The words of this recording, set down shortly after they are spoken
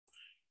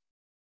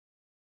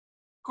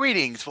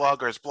Greetings,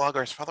 vloggers,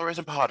 bloggers, followers,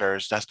 and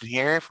potters. Dustin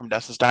here from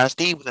Dustin's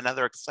Dynasty with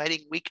another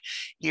exciting week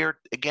here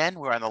again.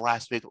 We're on the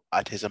last week of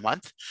Autism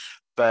Month,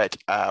 but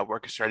we're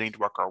starting to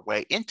work our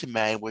way into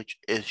May, which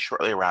is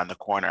shortly around the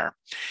corner.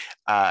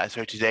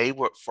 So today,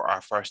 for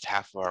our first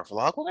half of our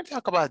vlog, we're going to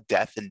talk about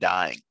death and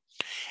dying.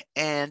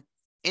 And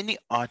in the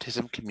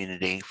autism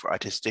community, for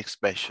autistic,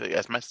 especially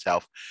as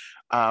myself,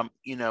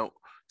 you know,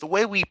 the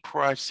way we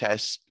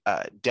process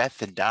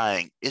death and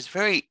dying is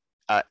very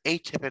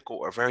atypical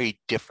or very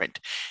different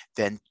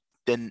than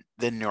than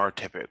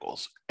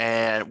neurotypicals,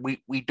 and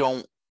we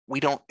don't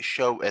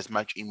show as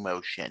much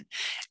emotion,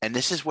 and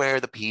this is where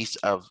the piece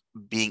of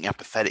being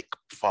empathetic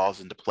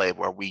falls into play,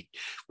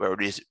 where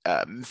it is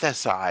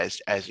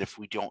emphasized as if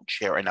we don't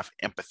share enough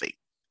empathy.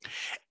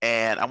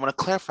 And I want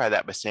to clarify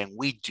that by saying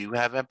we do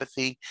have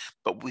empathy,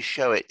 but we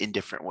show it in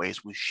different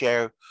ways. We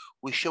show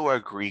our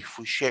grief.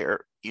 We show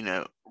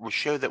that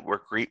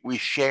we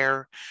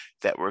share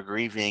that we're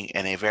grieving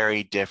in a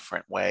very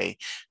different way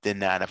than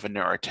that of a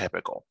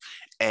neurotypical.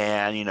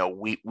 And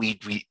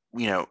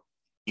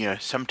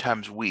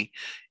sometimes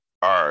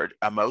our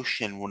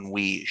emotion when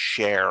we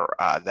share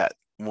that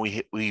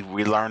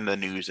we learn the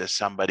news as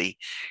somebody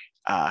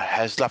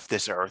has left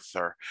this earth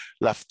or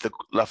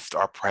left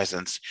our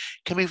presence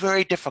can be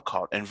very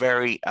difficult and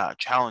very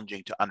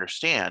challenging to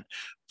understand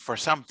for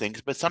some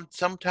things, but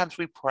sometimes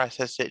we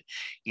process it,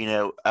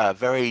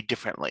 very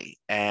differently,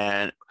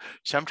 and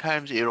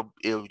sometimes it'll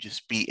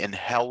just be in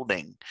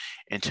holding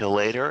until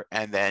later,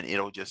 and then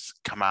it'll just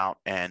come out,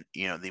 and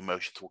the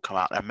emotions will come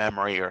out, a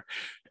memory or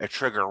a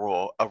trigger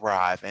will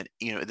arrive, and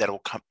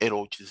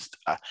it'll just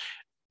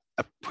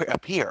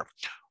appear.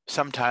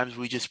 Sometimes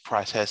we just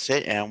process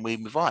it and we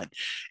move on.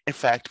 In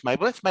fact,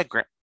 both my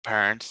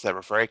grandparents that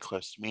were very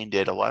close to me and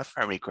did a lot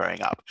for me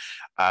growing up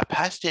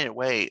passed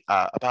away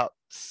about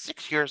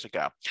 6 years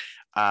ago.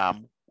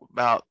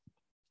 About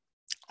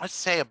let's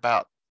say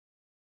about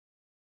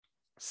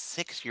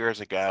 6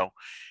 years ago,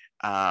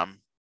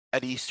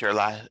 at Easter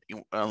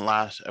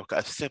last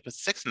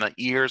 6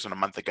 years and a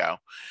month ago,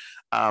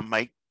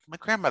 my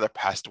grandmother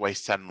passed away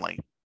suddenly.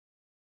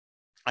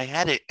 I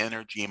had an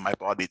energy in my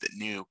body that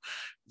knew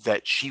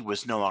that she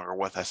was no longer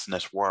with us in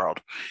this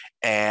world.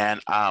 And,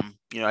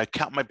 I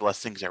count my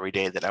blessings every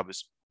day that I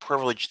was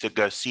privileged to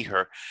go see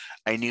her.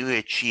 I knew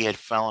that she had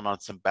fallen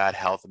on some bad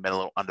health and been a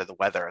little under the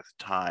weather at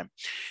the time.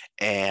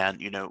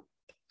 And,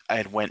 I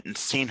had went and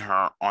seen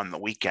her on the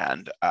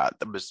weekend.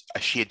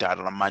 She had died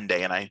on a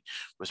Monday, and I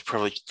was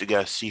privileged to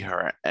go see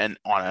her and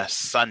on a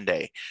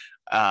Sunday.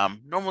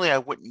 Normally I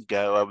wouldn't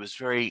go.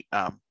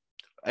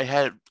 I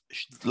had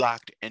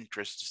lacked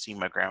interest to see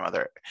my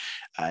grandmother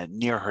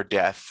near her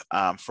death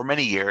for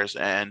many years,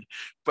 and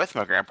both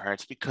my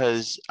grandparents,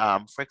 because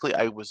frankly,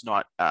 I was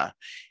not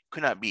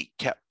could not be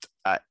kept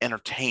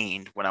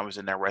entertained when I was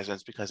in their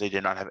residence because they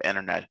did not have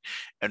internet,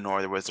 and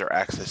nor was there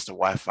access to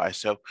Wi-Fi.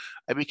 So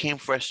I became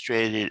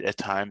frustrated at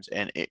times,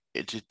 and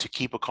to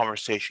keep a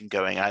conversation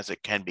going as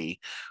it can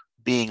be,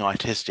 being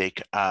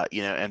autistic,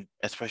 and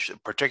especially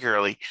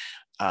particularly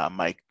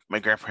my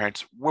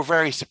grandparents were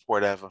very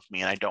supportive of me,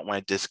 and I don't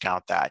want to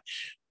discount that,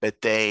 but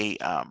they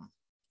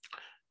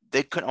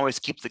couldn't always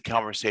keep the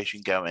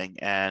conversation going,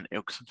 and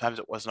sometimes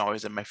it wasn't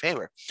always in my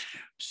favor.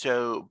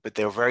 So, but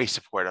they were very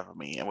supportive of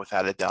me, and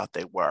without a doubt,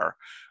 they were.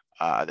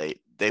 They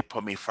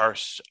put me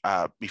first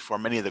before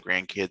many of the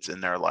grandkids in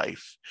their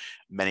life,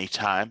 many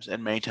times,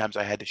 and many times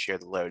I had to share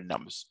the load, and I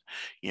was,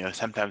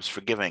 sometimes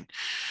forgiving.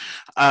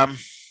 Um,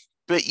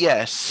 but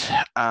yes,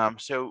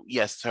 so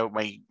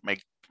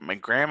my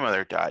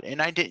grandmother died,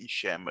 and I didn't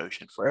show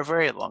emotion for a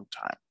very long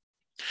time.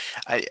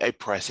 I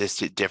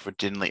processed it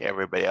differently than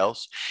everybody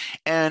else,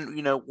 and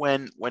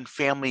when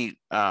family,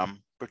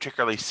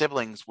 particularly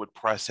siblings, would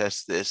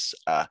process this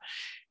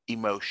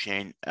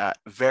emotion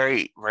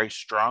very very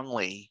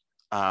strongly,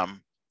 I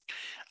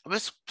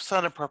was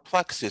sort of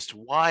perplexed as to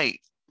why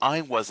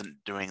I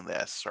wasn't doing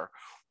this, or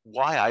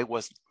why I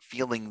wasn't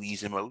feeling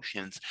these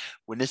emotions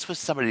when this was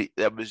somebody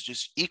that was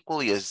just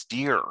equally as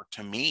dear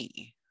to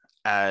me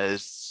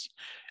as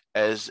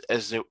as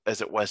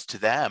it was to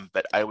them.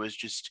 But I was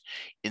just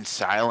in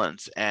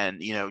silence, and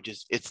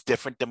just it's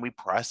different than we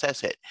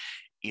process it.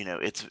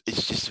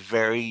 It's just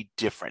very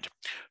different.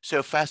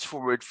 So fast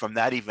forward from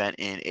that event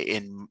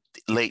in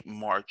late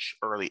March,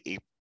 early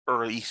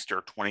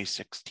Easter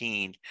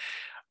 2016.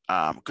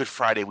 Good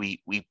Friday,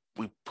 we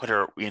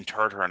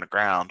interred her in the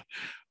ground.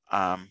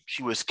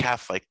 She was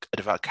Catholic, a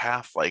devout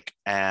Catholic,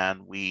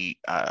 and we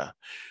had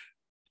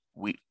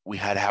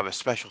to have a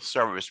special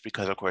service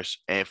because, of course,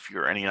 if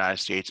you're in the United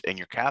States and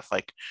you're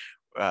Catholic,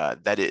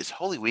 that is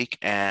Holy Week,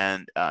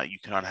 and you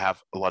cannot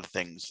have a lot of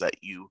things that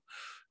you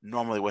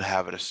normally would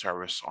have at a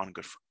service on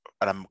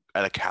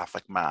at a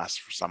Catholic mass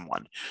for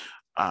someone.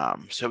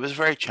 So it was a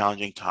very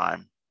challenging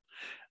time.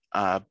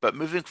 But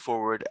moving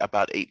forward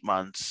about 8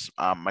 months,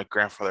 my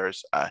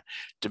grandfather's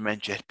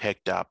dementia had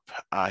picked up.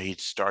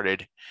 He'd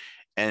started,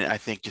 and I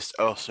think just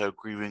also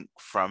grieving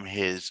from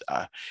his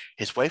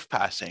wife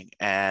passing,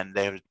 and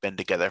they had been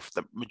together for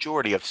the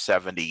majority of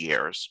 70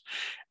 years.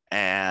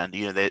 and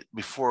they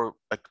before,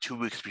 like 2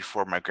 weeks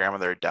before my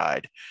grandmother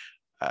died,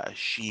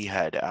 she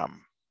had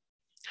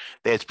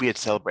we had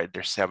celebrated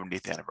their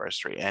 70th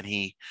anniversary, and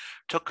he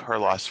took her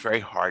loss very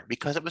hard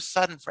because it was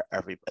sudden for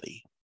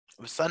everybody.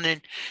 It was sudden,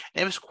 and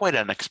it was quite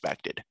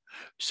unexpected.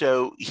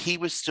 So he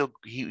was still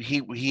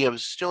he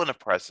was still in the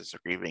process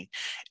of grieving,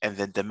 and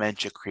then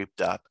dementia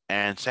creeped up.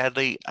 And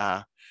sadly,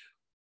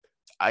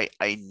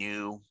 I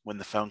knew when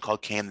the phone call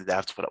came that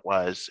that's what it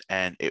was,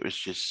 and it was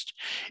just,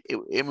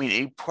 I mean,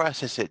 you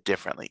process it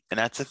differently, and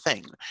that's the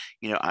thing.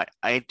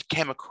 I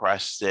came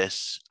across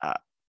this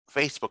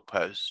Facebook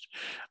post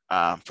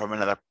from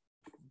another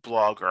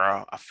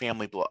blogger, a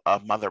family a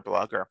mother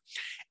blogger,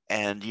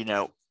 and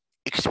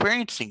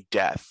experiencing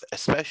death,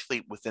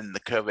 especially within the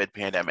COVID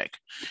pandemic.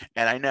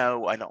 And I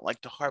know I don't like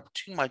to harp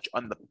too much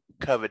on the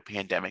COVID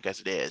pandemic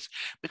as it is,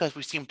 because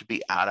we seem to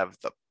be out of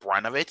the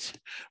brunt of it,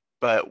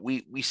 but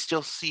we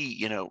still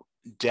see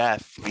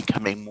death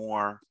becoming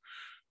more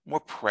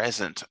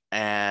present,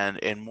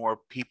 and more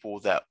people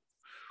that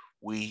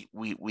we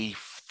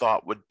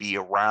thought would be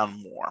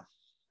around more,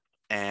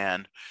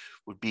 and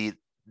would be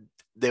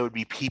there would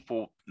be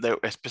people there,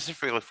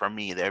 specifically for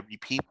me, there would be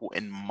people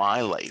in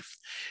my life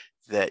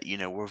that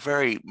were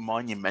very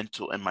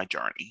monumental in my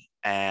journey,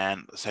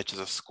 and such as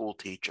a school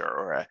teacher,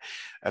 or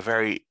a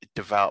very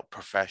devout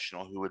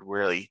professional who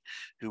really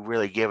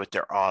gave it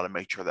their all to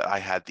make sure that I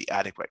had the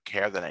adequate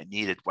care that I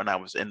needed when I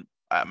was in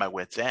at my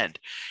wit's end.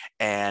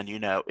 And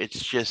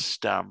it's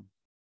just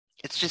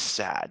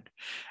sad.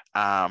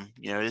 I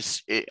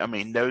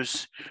mean,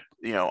 those,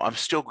 I'm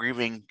still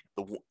grieving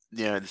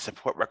the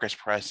support records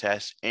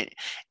process, and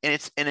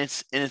it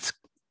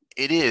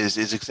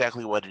is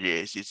exactly what it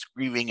is. It's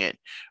grieving it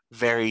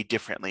very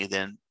differently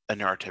than a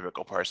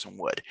neurotypical person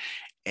would.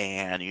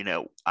 And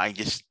I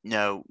just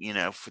know,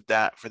 for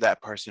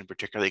that person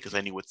particularly, because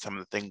I knew what some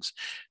of the things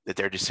that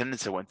their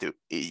descendants had went through,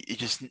 it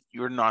just,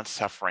 you're not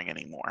suffering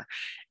anymore.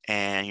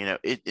 And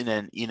and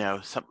then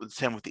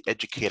same with the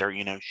educator.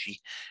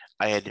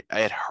 I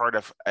had heard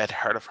of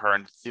her,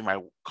 and through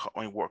my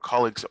work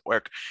colleagues at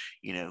work,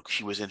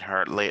 she was in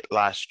her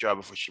last job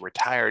before she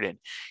retired, and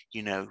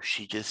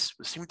she just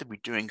seemed to be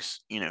doing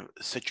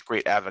such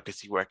great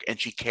advocacy work, and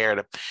she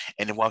cared.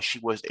 And while she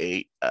was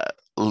an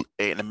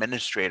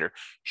administrator,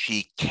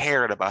 she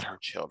cared about her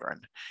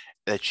children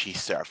that she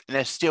served. And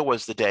it still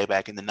was the day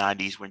back in the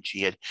 90s when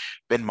she had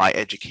been my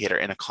educator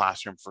in a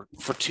classroom for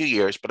 2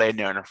 years, but I had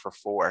known her for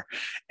 4.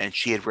 And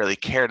she had really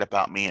cared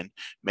about me and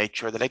made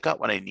sure that I got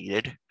what I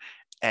needed.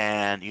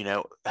 And,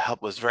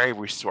 help was very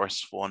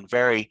resourceful and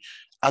very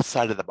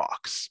outside of the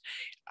box.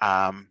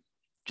 Um,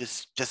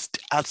 just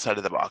outside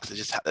of the box.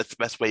 That's the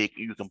best way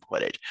you can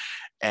put it.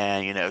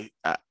 And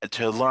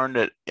to learn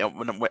that,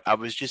 when I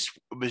was just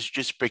it was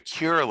just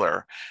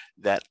peculiar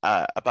that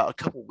about a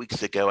couple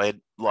weeks ago I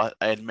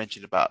had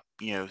mentioned about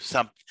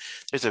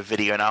there's a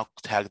video, and I'll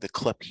tag the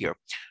clip here,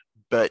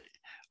 but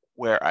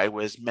where I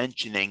was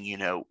mentioning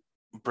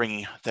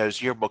bringing those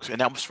yearbooks,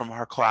 and that was from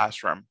her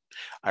classroom,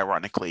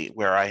 ironically,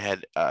 where I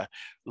had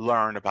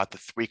learned about the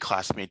 3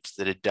 classmates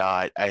that had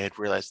died. I had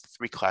realized the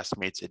 3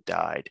 classmates had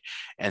died,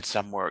 and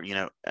some were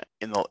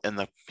in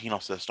the penal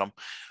system.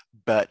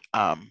 But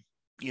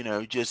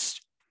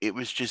just it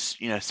was just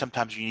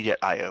sometimes you need that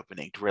eye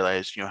opening to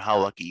realize how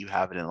lucky you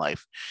have it in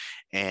life.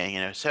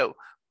 And so,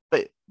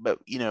 but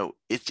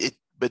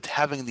but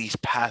having these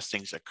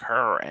passings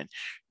occur and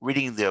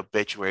reading the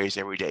obituaries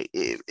every day,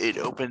 it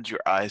opens your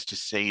eyes to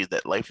see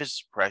that life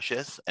is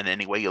precious. And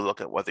any way you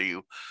look at, whether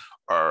you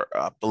are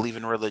believe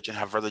in religion,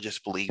 have religious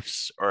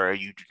beliefs, or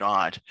you do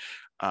not,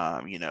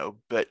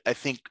 but I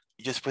think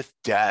just with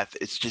death,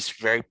 it's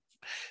just very,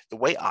 the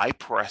way I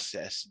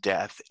process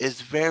death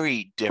is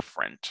very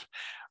different.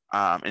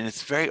 And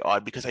it's very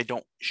odd because I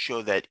don't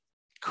show that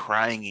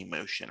crying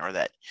emotion, or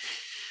that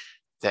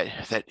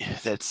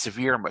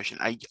severe emotion.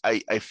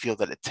 I feel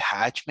that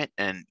attachment,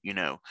 and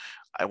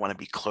I want to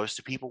be close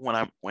to people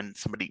when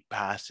somebody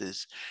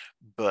passes,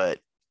 but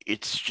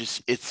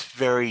it's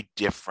very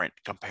different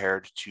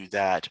compared to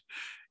that.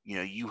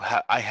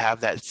 I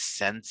have that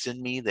sense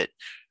in me that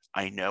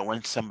I know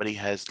when somebody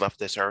has left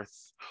this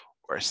earth,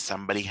 or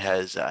somebody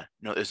has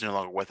no is no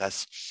longer with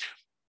us.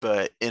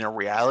 But in a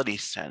reality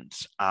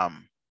sense, I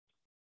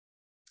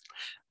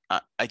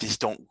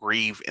just don't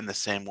grieve in the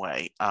same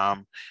way.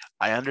 I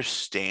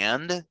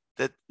understand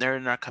that they're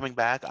not coming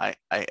back.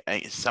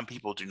 Some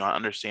people do not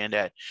understand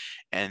that,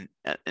 and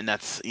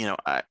that's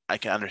I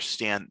can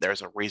understand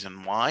there's a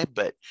reason why.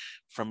 But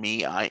for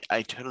me, I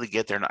totally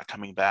get they're not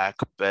coming back.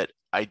 But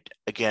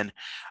again,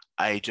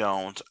 I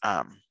don't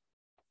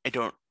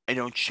I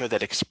don't show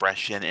that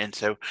expression. And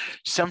so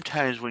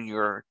sometimes when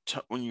you're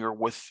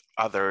with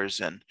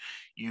others, and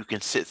you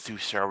can sit through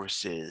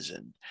services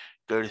and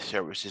go to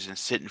services and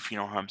sit in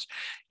funeral homes,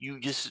 you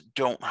just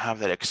don't have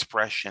that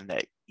expression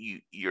that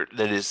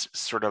that is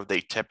sort of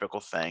the typical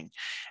thing.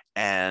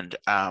 And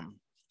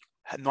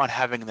not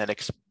having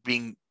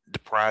being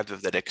deprived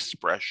of that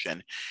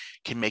expression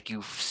can make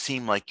you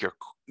seem like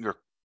you're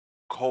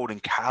cold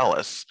and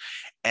callous.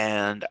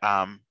 And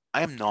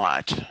I am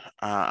not.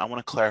 I want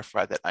to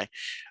clarify that I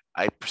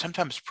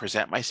sometimes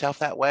present myself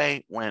that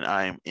way when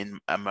I'm in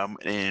a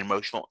moment, in an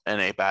emotional, in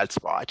a bad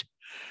spot.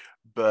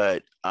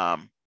 But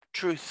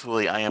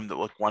truthfully, I am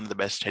like one of the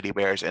best teddy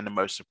bears and the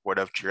most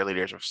supportive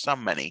cheerleaders of so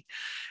many.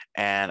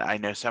 And I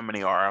know so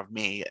many are of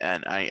me,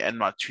 and I am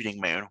not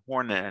tooting my own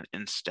horn in an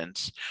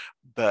instance,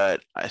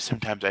 but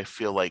sometimes I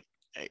feel like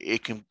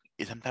it can.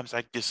 Sometimes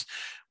I just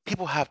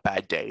people have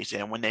bad days,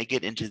 and when they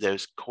get into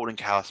those cold and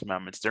callous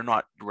moments, they're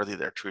not really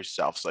their true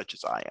self, such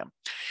as I am.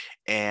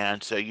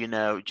 And so,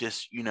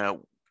 just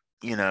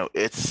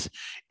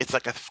it's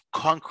like a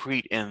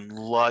concrete and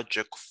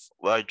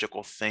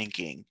logical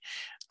thinking.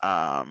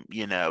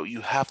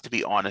 You have to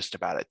be honest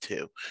about it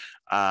too.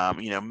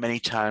 Many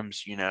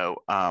times,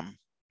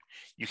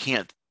 you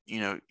can't,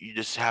 you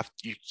just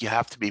you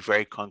have to be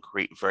very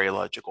concrete, very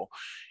logical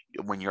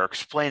when you're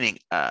explaining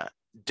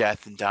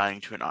death and dying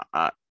to an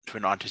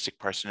autistic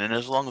person. And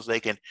as long as they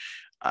can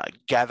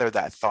gather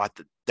that thought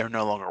that they're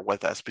no longer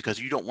with us, because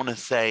you don't want to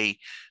say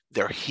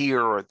they're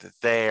here or they're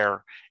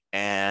there,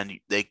 and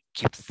they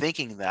keep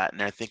thinking that,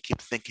 and they keep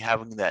thinking,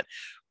 having that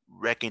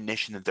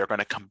recognition that they're going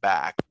to come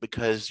back,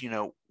 because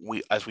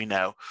as we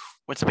know,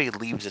 when somebody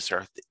leaves this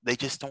earth, they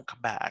just don't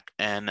come back,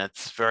 and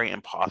it's very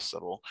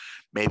impossible.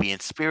 Maybe in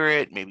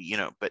spirit, maybe,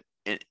 but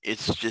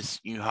it's just,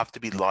 you have to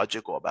be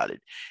logical about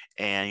it.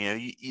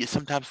 And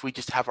sometimes we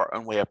just have our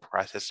own way of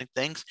processing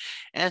things,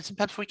 and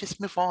sometimes we just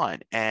move on.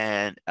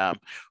 And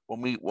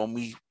when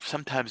we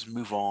sometimes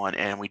move on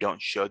and we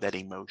don't show that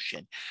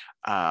emotion,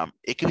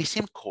 it can be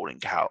seem cold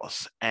and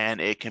callous, and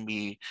it can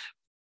be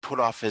put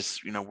off as,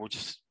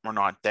 we're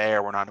not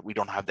there, we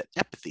don't have that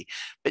empathy.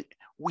 But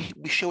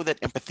we show that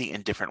empathy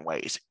in different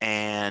ways.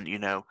 And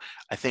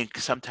I think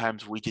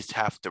sometimes we just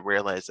have to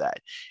realize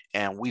that,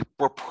 and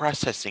we're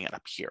processing it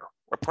up here.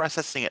 We're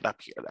processing it up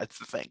here. That's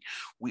the thing.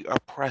 We are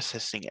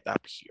processing it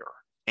up here.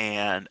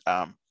 And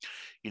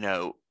you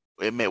know,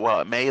 it may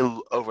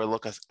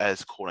overlook us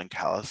as cold and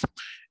callous.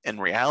 In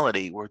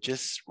reality, we're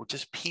just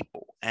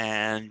people,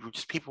 and we're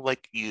just people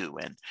like you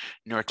and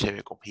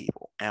neurotypical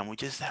people, and we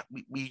just have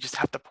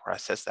to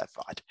process that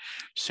thought.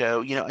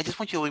 So, I just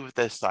want you to leave with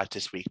this thought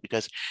this week,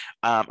 because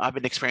I've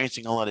been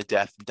experiencing a lot of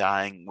death and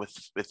dying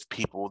with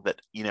people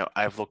that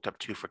I've looked up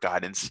to for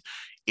guidance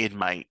in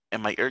my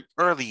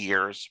early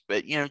years.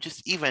 But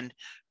just even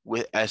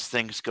with as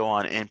things go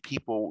on, and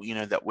people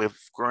that we've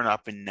grown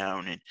up and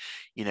known, and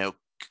you know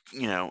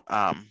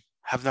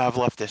have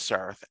left this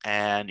earth.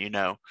 And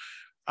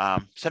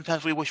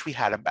sometimes we wish we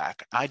had them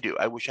back. I do.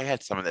 I wish I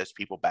had some of those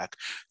people back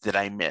that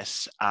I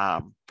miss.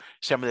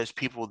 Some of those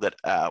people that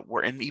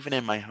were even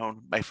in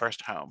my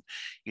first home.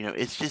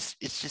 It's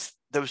just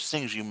those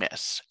things you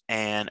miss.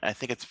 And I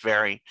think it's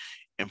very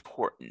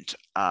important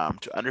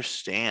to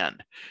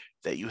understand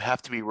that you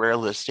have to be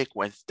realistic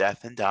with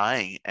death and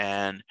dying.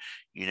 And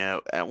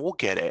and we'll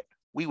get it.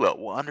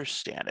 We'll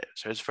understand it.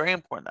 So it's very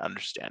important to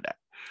understand that.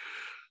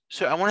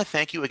 So I want to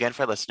thank you again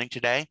for listening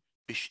today.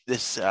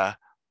 This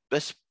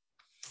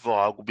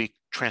vlog will be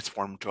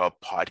transformed to a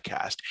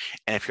podcast,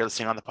 and if you're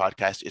listening on the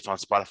podcast, it's on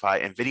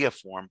Spotify in video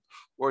form,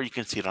 or you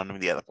can see it on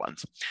the other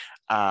ones.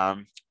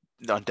 Um,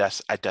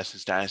 at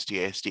Dustin's Dynasty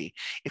ASD.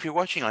 If you're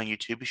watching on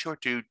YouTube, be sure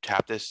to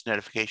tap this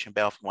notification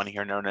bell if you want to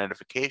hear no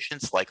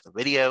notifications, like the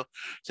video,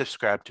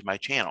 subscribe to my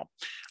channel.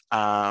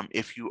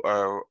 If you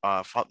are,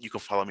 you can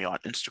follow me on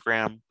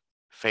Instagram,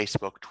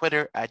 Facebook,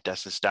 Twitter at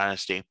Dustin's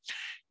Dynasty.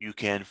 You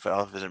can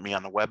visit me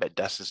on the web at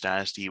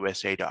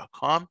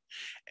dustinsdynastyusa.com.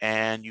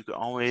 And you can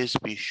always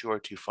be sure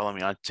to follow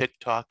me on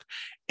TikTok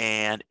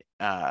and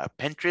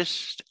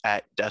Pinterest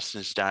at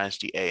Dustin's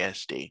Dynasty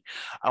ASD.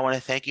 I want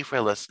to thank you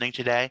for listening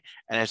today.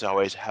 And as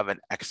always, have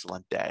an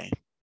excellent day.